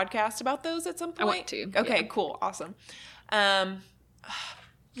do a podcast about those at some point. I want to. Okay, cool. Awesome.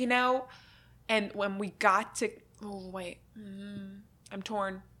 You know, and when we got to... Oh, wait. I'm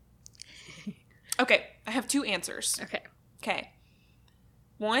torn. Okay, I have 2 answers. Okay.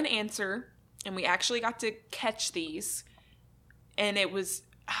 One answer, and we actually got to catch these, and it was...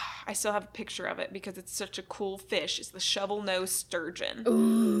 I still have a picture of it because it's such a cool fish. It's the shovel-nosed sturgeon.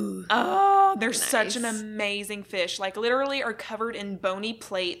 Ooh. Oh, they're such an amazing fish. Like literally are covered in bony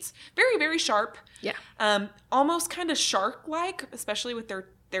plates. Very, very sharp. Yeah. Almost kind of shark-like, especially with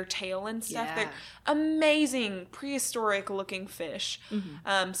their tail and stuff. Yeah. They're amazing, prehistoric looking fish.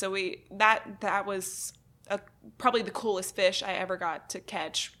 So that was probably the coolest fish I ever got to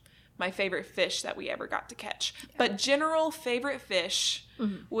catch. My favorite fish that we ever got to catch. Yeah. But general favorite fish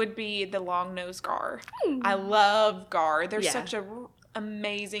would be the long-nosed gar. I love gar. They're such a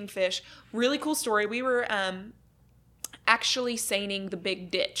amazing fish. Really cool story. We were actually seining the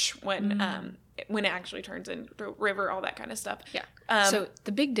big ditch when it actually turns into the river, all that kind of stuff. Yeah. So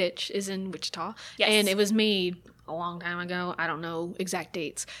the big ditch is in Wichita. Yes. And it was made a long time ago. I don't know exact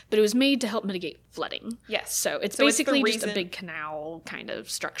dates, but it was made to help mitigate flooding. Yes. So it's basically just a big canal kind of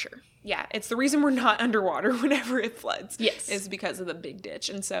structure. Yeah, it's the reason we're not underwater whenever it floods. Yes. Is because of the big ditch.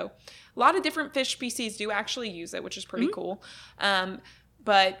 And so a lot of different fish species do actually use it, which is pretty cool.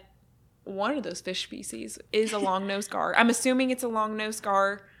 But one of those fish species is a long-nosed gar. I'm assuming it's a long-nosed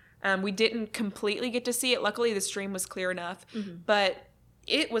gar. We didn't completely get to see it. Luckily, the stream was clear enough. But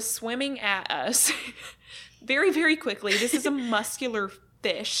it was swimming at us very, very quickly. This is a muscular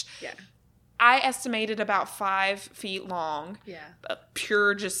fish. Yeah. I estimated about 5 feet long. Yeah.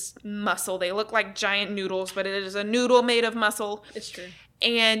 Pure just muscle. They look like giant noodles, but it is a noodle made of muscle. It's true.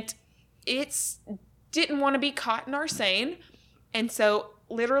 And it didn't want to be caught in our seine. And so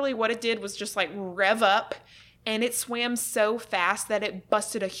literally what it did was just like rev up and it swam so fast that it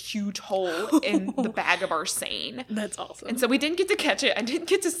busted a huge hole in the bag of our seine. That's awesome. And so we didn't get to catch it. I didn't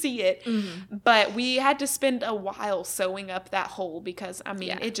get to see it. But we had to spend a while sewing up that hole because, I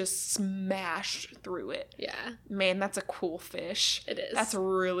mean, it just smashed through it. Yeah. Man, that's a cool fish. It is. That's a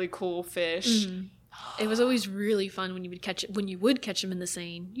really cool fish. It was always really fun when you would catch them in the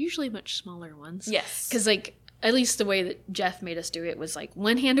seine, usually much smaller ones. Yes. Because, like, at least the way that Jeff made us do it was, like,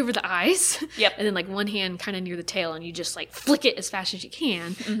 one hand over the eyes. Yep. And then, like, one hand kind of near the tail, and you just, like, flick it as fast as you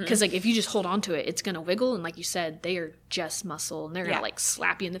can. Because, like, if you just hold on to it, it's going to wiggle. And like you said, they are just muscle. And they're going to, like,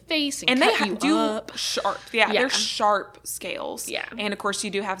 slap you in the face and cut you do up. Sharp. Yeah, they're sharp scales. Yeah. And, of course, you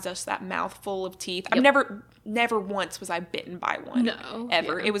do have just that mouthful of teeth. I've never once was I bitten by one. No.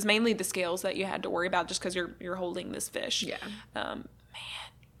 Ever. Yeah. It was mainly the scales that you had to worry about just because you're holding this fish. Yeah. Man.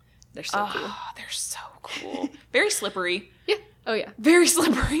 They're so cool. They're so cool. Very slippery. Yeah. Oh, yeah. Very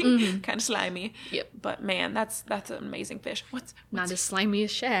slippery. Kind of slimy. Yep. But man, that's an amazing fish. What's Not as slimy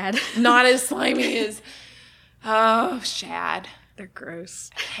as shad. not as slimy as shad. They're gross.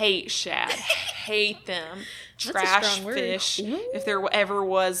 Hate shad. Hate them. a Trash strong word. fish. Ooh. If there ever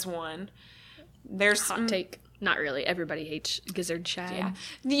was one. There's Hot take. Not really. Everybody hates gizzard shad.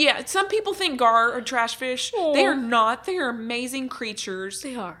 Yeah, some people think gar are trash fish. Aw. They are not. They are amazing creatures.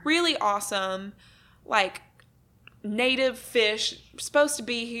 They are. Really awesome. Like, native fish, supposed to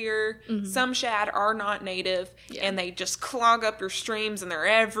be here. Some shad are not native. Yeah. And they just clog up your streams, and they're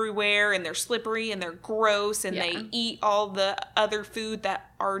everywhere, and they're slippery, and they're gross, and they eat all the other food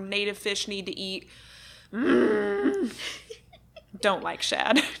that our native fish need to eat. Don't like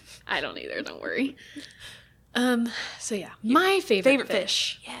shad. I don't either. Don't worry. So yeah, my favorite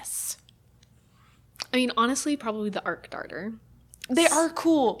fish. Yes. I mean, honestly, probably the arc darter. They are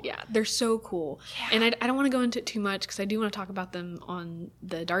cool. Yeah, they're so cool. Yeah. And I don't want to go into it too much because I do want to talk about them on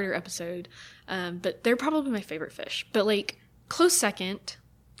the darter episode. But they're probably my favorite fish. But like close second,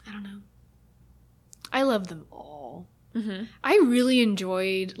 I don't know. I love them all. I really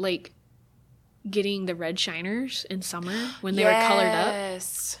enjoyed like getting the red shiners in summer when they were colored up.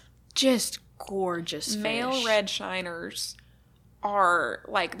 Yes. Just gorgeous fish. Male red shiners are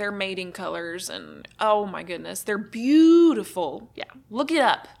like their mating colors, and oh my goodness, they're beautiful. Yeah, look it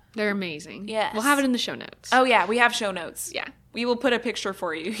up. They're amazing. Yes. We'll have it in the show notes. Oh yeah, we have show notes. Yeah. We will put a picture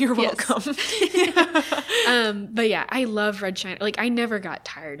for you. You're Yes. welcome. But yeah, I love red shiners. Like I never got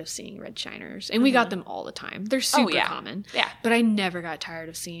tired of seeing red shiners, and we got them all the time. They're super common. Yeah. But I never got tired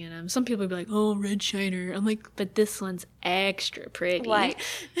of seeing them. Some people would be like, "Oh, red shiner." I'm like, "But this one's extra pretty." Like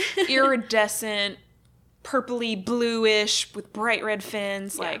iridescent, purpley bluish with bright red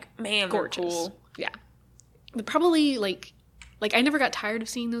fins. Yeah. Like, man, gorgeous. they're cool. Yeah. But probably like I never got tired of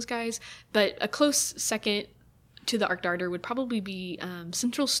seeing those guys. But a close second to the arc darter would probably be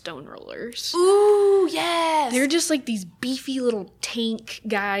central stone rollers. Ooh, yes. They're just like these beefy little tank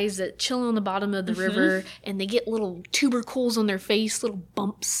guys that chill on the bottom of the river, and they get little tubercles on their face, little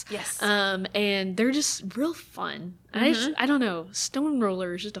bumps. Yes. And they're just real fun. I don't know. Stone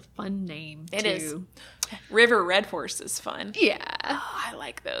roller is just a fun name. It too. is. River red horse is fun. Yeah. Oh, I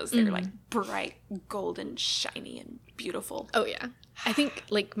like those. They're like bright, golden, shiny, and beautiful. Oh yeah. I think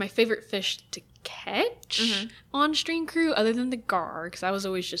like my favorite fish to catch on Stream Crew, other than the gar, because that was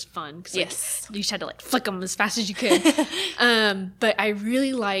always just fun. Cause, like, Yes. you just had to like flick them as fast as you could. But I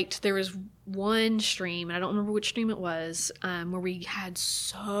really liked. There was one stream, and I don't remember which stream it was, where we had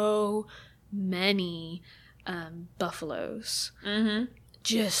so many buffaloes.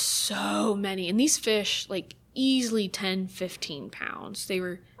 Just so many, and these fish like easily 10-15 pounds. They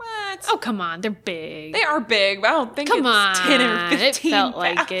were What? oh come on, they're big. They are big, but I don't think Come it's 10 or on, 15 it felt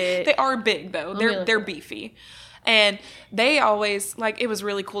like pounds. it. They are big, though. They're beefy. And they always, like, it was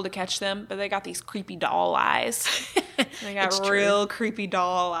really cool to catch them, but they got these creepy doll eyes. They got It's true. real creepy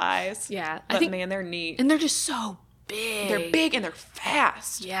doll eyes. Yeah, I But, think- man, they're neat. And they're just so big. They're big and they're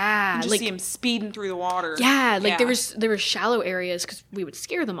fast. Yeah, You just like see them speeding through the water. yeah, like there were shallow areas because we would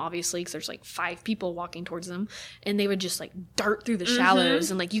scare them obviously because there's like 5 people walking towards them, and they would just like dart through the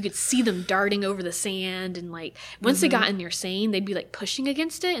shallows, and like you could see them darting over the sand, and like once they got in your seine, they'd be like pushing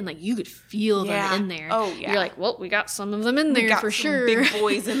against it, and like you could feel them in there. Oh, yeah. You're like, well, we got some of them in We there got for some sure. big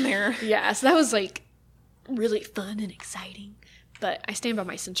boys in there. Yeah, so that was like really fun and exciting. But I stand by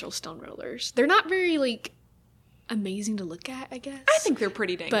my central stone rollers. They're not very like amazing to look at, I guess. I think they're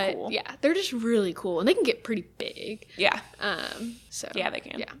pretty dang but cool. yeah, they're just really cool, and they can get pretty big. Yeah. So Yeah, they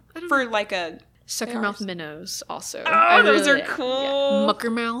can. Yeah, I don't know. For like a... Suckermouth minnows also. Oh, those are cool. Yeah.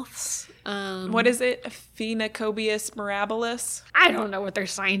 Muckermouths. What is it? Phoenocobius mirabilis? I don't know what their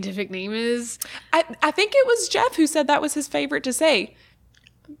scientific name is. I think it was Jeff who said that was his favorite to say.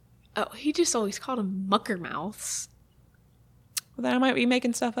 Oh, he just always called them mucker mouths. Well, then I might be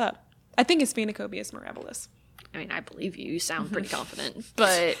making stuff up. I think it's Phoenocopius mirabilis. I mean, I believe you. You sound pretty confident.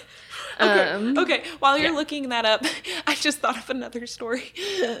 But, okay. While you're looking that up, I just thought of another story.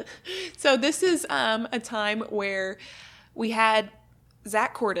 So this is a time where we had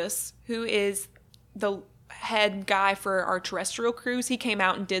Zach Cordis, who is the head guy for our terrestrial cruise. He came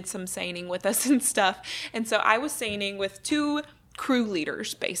out and did some seining with us and stuff. And so I was seining with 2 crew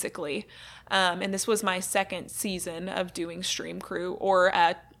leaders, basically. And this was my second season of doing stream crew, or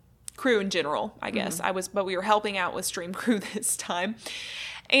crew in general, I guess. But we were helping out with stream crew this time.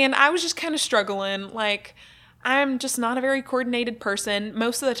 And I was just kind of struggling. Like, I'm just not a very coordinated person.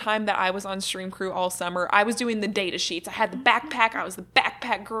 Most of the time that I was on stream crew all summer, I was doing the data sheets. I had the backpack. I was the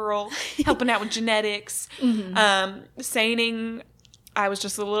backpack girl, helping out with genetics. Seining, I was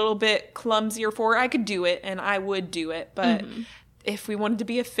just a little bit clumsier for it. I could do it, and I would do it. But if we wanted to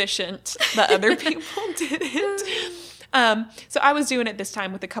be efficient, the other people didn't. So I was doing it this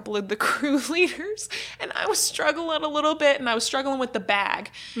time with a couple of the crew leaders, and I was struggling a little bit, and I was struggling with the bag.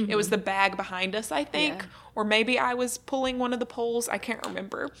 It was the bag behind us, I think, or maybe I was pulling one of the poles. I can't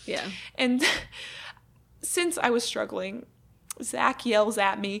remember. Yeah. And since I was struggling, Zach yells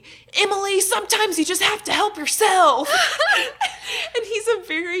at me, "Emily, sometimes you just have to help yourself." And he's a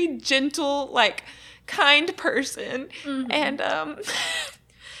very gentle, like, kind person. And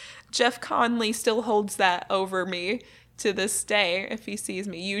Jeff Conley still holds that over me to this day if he sees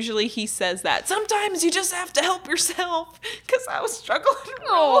me. Usually he says that, "Sometimes you just have to help yourself," because I was struggling real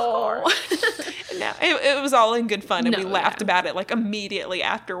hard. No, it was all in good fun, and we laughed about it like immediately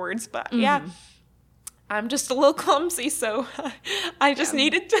afterwards. But yeah, I'm just a little clumsy, so I just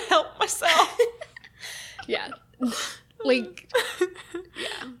needed to help myself. Like,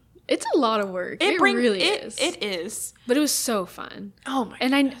 it's a lot of work. It really is. It is. But it was so fun. Oh my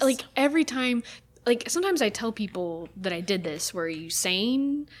And goodness. I, like, every time, like, sometimes I tell people that I did this where you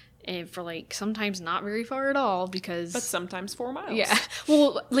seine, and for, like, sometimes not very far at all, because... But sometimes 4 miles. Yeah.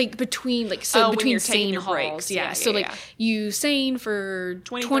 Well, like, between, like, so between seine hauls. Breaks. Yeah. So, like, you seine for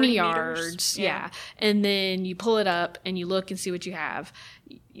 20 yards. Yeah. And then you pull it up, and you look and see what you have.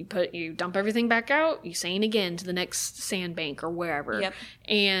 You dump everything back out, you seine again to the next sandbank or wherever. Yep.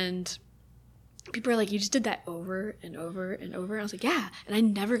 And people are like, "You just did that over and over and over." I was like, "Yeah," and I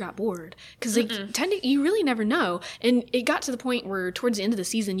never got bored, because like you really never know. And it got to the point where towards the end of the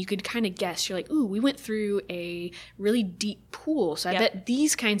season, you could kind of guess. You're like, "Ooh, we went through a really deep pool, so I bet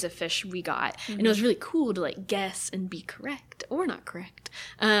these kinds of fish we got." And it was really cool to like guess and be correct or not correct.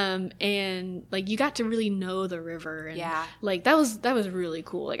 And like you got to really know the river, and like that was really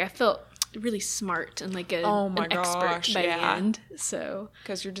cool. Like I felt really smart and like an expert by the end. So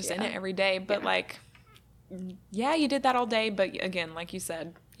because you're just in it every day, but like you did that all day, but again, like you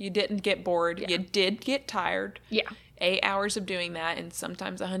said, you didn't get bored. You did get tired. 8 hours of doing that, and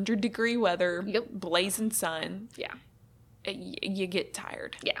sometimes 100-degree weather, blazing sun. You get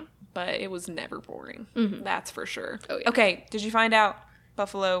tired. But it was never boring. That's for sure. Okay, did you find out,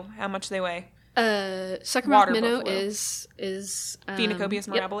 buffalo, how much they weigh? Suckermouth minnow is Phoenocopius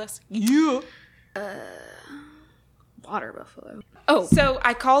mirabilis. Water buffalo. So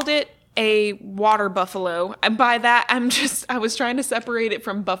I called it a water buffalo. And by that, I was trying to separate it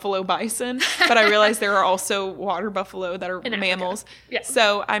from buffalo bison, but I realized there are also water buffalo that are mammals.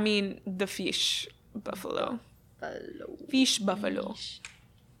 So I mean the fish buffalo. Fish buffalo.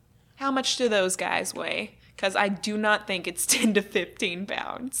 How much do those guys weigh? Because I do not think it's 10 to 15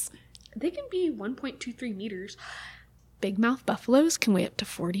 pounds. They can be 1.23 meters. Big mouth buffaloes can weigh up to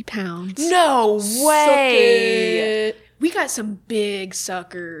 40 pounds. No way! We got some big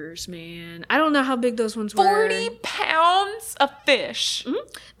suckers, man. I don't know how big those ones were. 40 pounds of fish.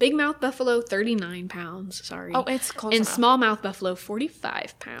 Big mouth buffalo, 39 pounds. Sorry. Oh, it's close And enough. small mouth buffalo,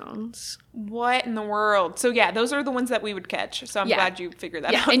 45 pounds. What in the world? So yeah, those are the ones that we would catch. So I'm glad you figured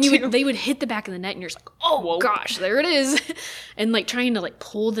that out. And they would hit the back of the net, and you're just like, oh gosh, there it is. And like trying to like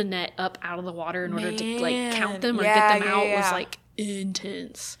pull the net up out of the water in order to like count them or get them out was like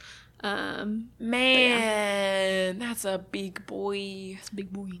intense. That's a big boy. It's a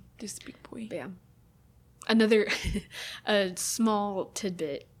big boy. This big boy. But yeah. Another a small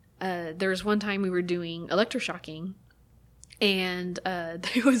tidbit. There was one time we were doing electroshocking, and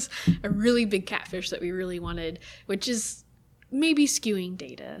there was a really big catfish that we really wanted, which is maybe skewing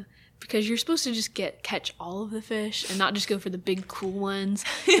data. because you're supposed to just catch all of the fish and not just go for the big cool ones.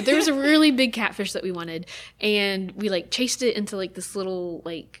 But there was a really big catfish that we wanted, and we like chased it into like this little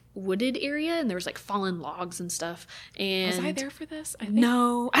like wooded area, and there was like fallen logs and stuff. And was I there for this? I think.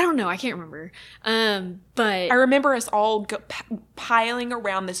 No, I don't know. I can't remember. But I remember us all piling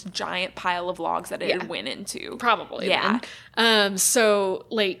around this giant pile of logs that it went into. Probably. Yeah. Then. So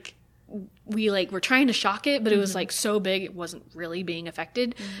like we like were trying to shock it, but it was like so big it wasn't really being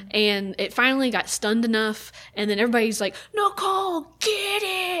affected. And it finally got stunned enough, and then everybody's like, Nicole, get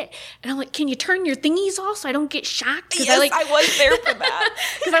it. And I'm like, can you turn your thingies off so I don't get shocked? Yes, I was there for that.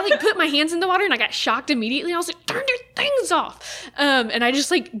 Because I like put my hands in the water and I got shocked immediately. I was like, turn your things off. And I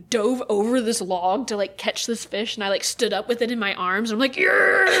just like dove over this log to like catch this fish, and I like stood up with it in my arms, and I'm like,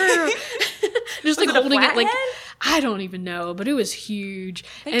 yeah. Just like holding it like, I don't even know, but it was huge.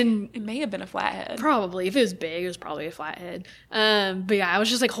 And it may have been a flathead. Probably. If it was big, it was probably a flathead. But yeah, I was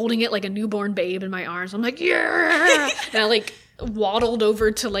just like holding it like a newborn babe in my arms. I'm like, yeah. And I like waddled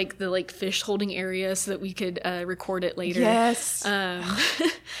over to like the like fish holding area so that we could record it later. Yes.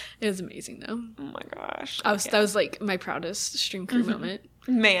 It was amazing though. Oh my gosh. That was like my proudest stream crew moment.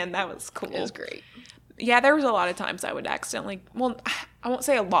 Man, that was cool. It was great. Yeah, there was a lot of times I would accidentally, well, I won't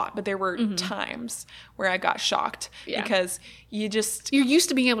say a lot, but there were times where I got shocked because you're used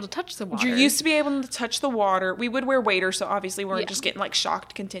to being able to touch the water. You're used to be able to touch the water. We would wear waders, so obviously we weren't just getting like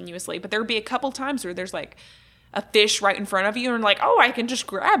shocked continuously, but there would be a couple times where there's like a fish right in front of you and like, oh, I can just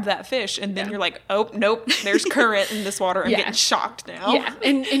grab that fish. And then you're like, oh, nope, there's current in this water. I'm getting shocked now. Yeah.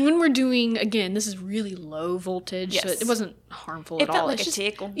 And when we're doing, again, this is really low voltage, so it wasn't harmful at all. It felt like a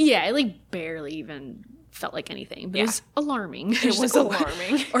tickle. Yeah, it like barely even felt like anything, but it was alarming. It was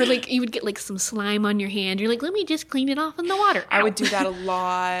alarming. Or like you would get like some slime on your hand. You're like, let me just clean it off in the water. I would do that a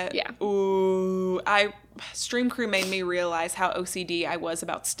lot. Yeah. Ooh, Stream Crew made me realize how OCD I was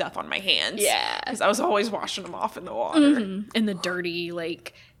about stuff on my hands. Yeah. Because I was always washing them off in the water. And the dirty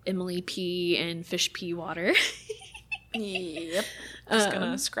like Emily pee and fish pee water. Yep. Just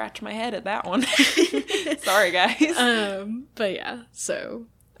gonna scratch my head at that one. Sorry, guys. But yeah, so.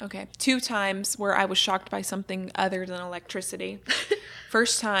 Okay. 2 times where I was shocked by something other than electricity.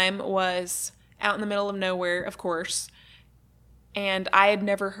 First time was out in the middle of nowhere, of course. And I had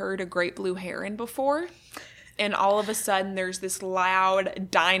never heard a great blue heron before. And all of a sudden, there's this loud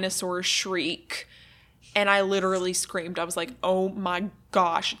dinosaur shriek. And I literally screamed. I was like, oh my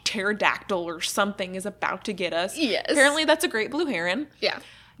gosh, pterodactyl or something is about to get us. Yes. Apparently, that's a great blue heron. Yeah.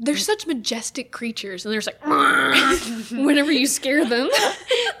 They're such majestic creatures. And there's like, whenever you scare them.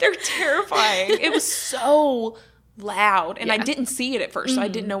 They're terrifying. It was so loud. And I didn't see it at first, so I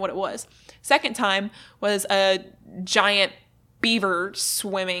didn't know what it was. Second time was a giant beaver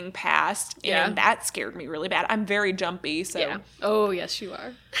swimming past, and that scared me really bad. I'm very jumpy, so. Yeah. Oh, yes, you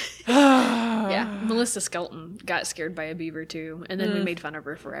are. Yeah. Melissa Skelton got scared by a beaver, too, and then we made fun of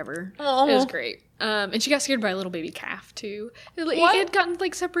her forever. Oh. It was great. And she got scared by a little baby calf, too. It had gotten,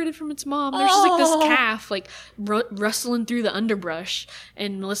 like, separated from its mom. There's just, like, this calf, like, rustling through the underbrush,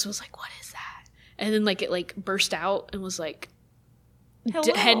 and Melissa was like, what is that? And then, like, it, like, burst out and was, like,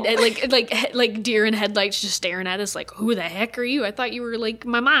 like deer in headlights just staring at us like, who the heck are you? I thought you were like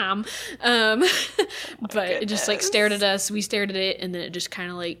my mom. But it just like stared at us, we stared at it, and then it just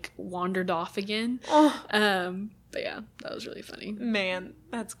kind of like wandered off again. But yeah, that was really funny. Man,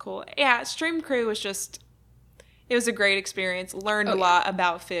 that's cool. Yeah, Stream Crew was just, it was a great experience. Learned a lot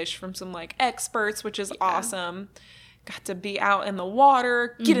about fish from some like experts, which is awesome. Got to be out in the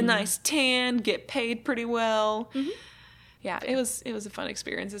water, get a nice tan, get paid pretty well. Yeah, it was a fun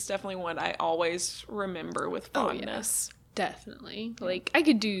experience. It's definitely one I always remember with fondness. Definitely. Like, I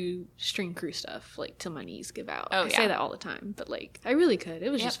could do Stream Crew stuff, like, till my knees give out. I say that all the time, but, like, I really could. It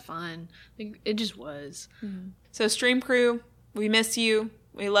was just fun. Like, it just was. So, Stream Crew, we miss you.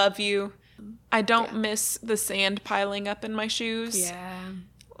 We love you. I don't miss the sand piling up in my shoes. Yeah.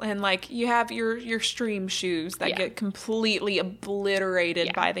 And, like, you have your stream shoes that get completely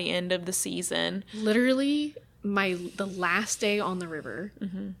obliterated by the end of the season. Literally, the last day on the river,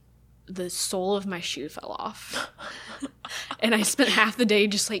 the sole of my shoe fell off. And I spent half the day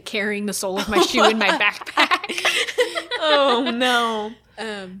just like carrying the sole of my shoe in my backpack. Oh no.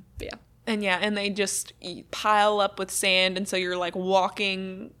 But yeah. And they just pile up with sand, and so you're like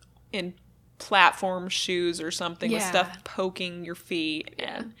walking in platform shoes or something with stuff poking your feet.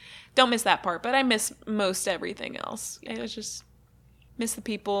 And don't miss that part, but I miss most everything else. It was just miss the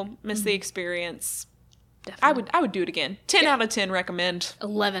people, miss the experience. Definitely. I would do it again. 10 out of 10 recommend.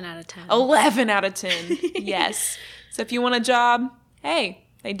 11 out of 10. 11 out of 10. Yes. So if you want a job, hey,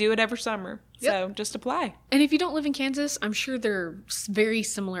 they do it every summer. So just apply. And if you don't live in Kansas, I'm sure there are very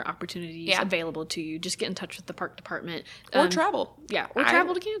similar opportunities available to you. Just get in touch with the park department. Or travel. Yeah, or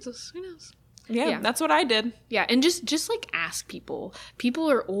travel to Kansas. Who knows? Yeah, that's what I did. Yeah, and just like ask people.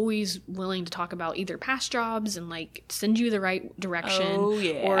 People are always willing to talk about either past jobs and like send you the right direction. Oh,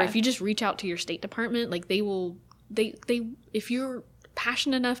 yeah. Or if you just reach out to your state department, like they if you're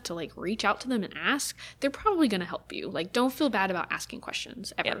passionate enough to like reach out to them and ask, they're probably going to help you. Like, don't feel bad about asking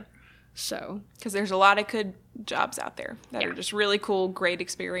questions ever. Yep. So, because there's a lot of good jobs out there that are just really cool, great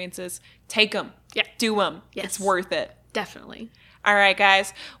experiences. Take them. Yeah. Do them. Yes. It's worth it. Definitely. All right,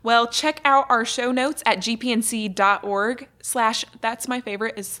 guys. Well, check out our show notes at gpnc.org/that's my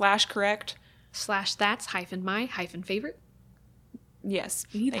favorite is /correct. /that's-my-favorite. Yes.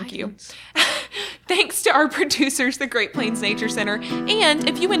 Thank you. Thanks to our producers, the Great Plains Nature Center. And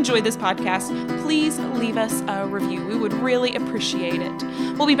if you enjoyed this podcast, please leave us a review. We would really appreciate it.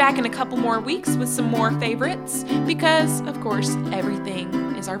 We'll be back in a couple more weeks with some more favorites because, of course, everything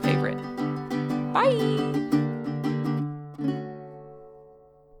is our favorite. Bye.